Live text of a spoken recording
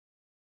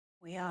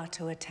We are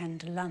to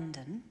attend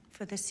London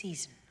for the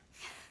season.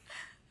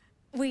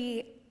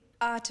 We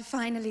are to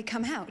finally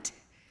come out.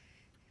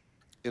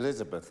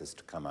 Elizabeth is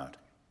to come out.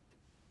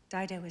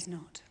 Dido is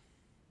not.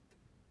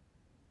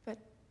 But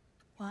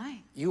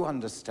why? You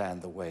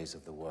understand the ways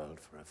of the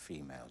world for a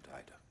female,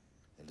 Dido.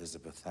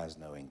 Elizabeth has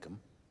no income.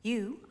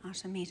 You are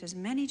to meet as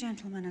many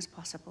gentlemen as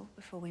possible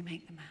before we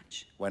make the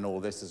match. When all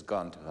this has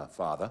gone to her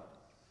father,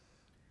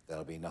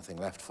 there'll be nothing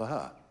left for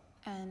her.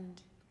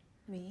 And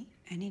me?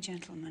 Any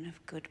gentleman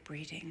of good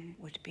breeding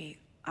would be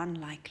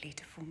unlikely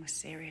to form a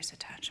serious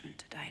attachment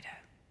to Dido.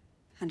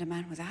 And a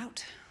man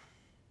without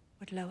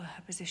would lower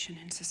her position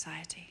in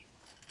society.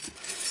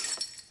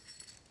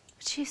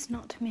 But she's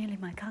not merely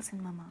my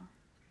cousin, Mama.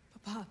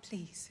 Papa,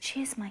 please.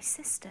 She is my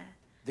sister.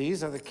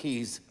 These are the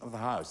keys of the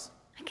house.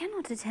 I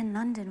cannot attend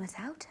London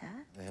without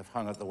her. They have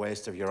hung at the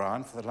waist of your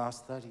aunt for the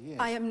last 30 years.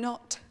 I am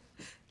not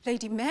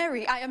Lady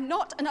Mary. I am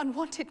not an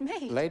unwanted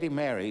maid. Lady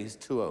Mary is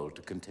too old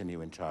to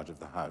continue in charge of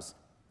the house.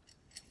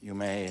 You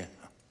may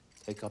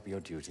take up your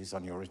duties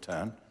on your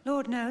return.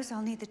 Lord knows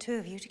I'll need the two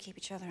of you to keep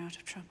each other out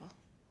of trouble.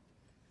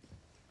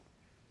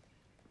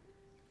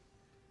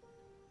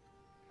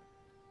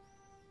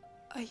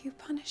 Are you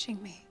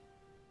punishing me?